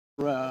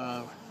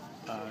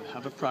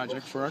Have a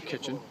project for our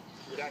kitchen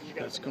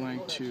that's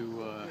going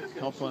to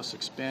help us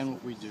expand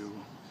what we do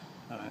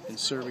in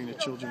serving the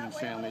children and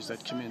families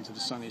that come into the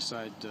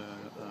Sunnyside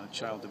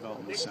Child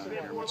Development Center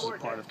here, which is a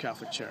part of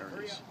Catholic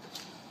Charities.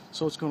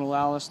 So it's going to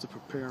allow us to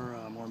prepare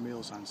more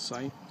meals on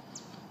site.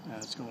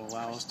 It's going to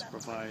allow us to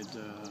provide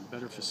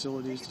better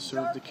facilities to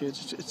serve the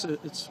kids.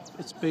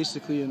 It's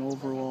basically an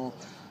overall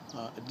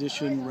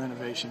addition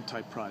renovation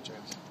type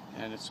project.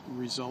 And it's a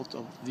result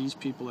of these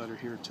people that are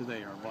here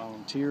today, our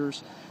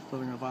volunteers. They're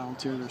going to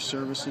volunteer their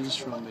services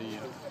from the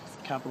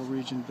Capital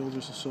Region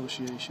Builders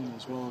Association,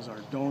 as well as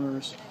our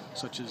donors,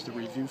 such as the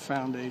Review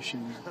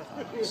Foundation,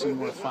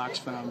 Seymour Fox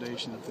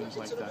Foundation, and things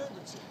like that.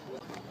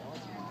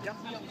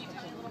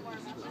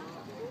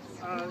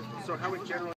 So how would generally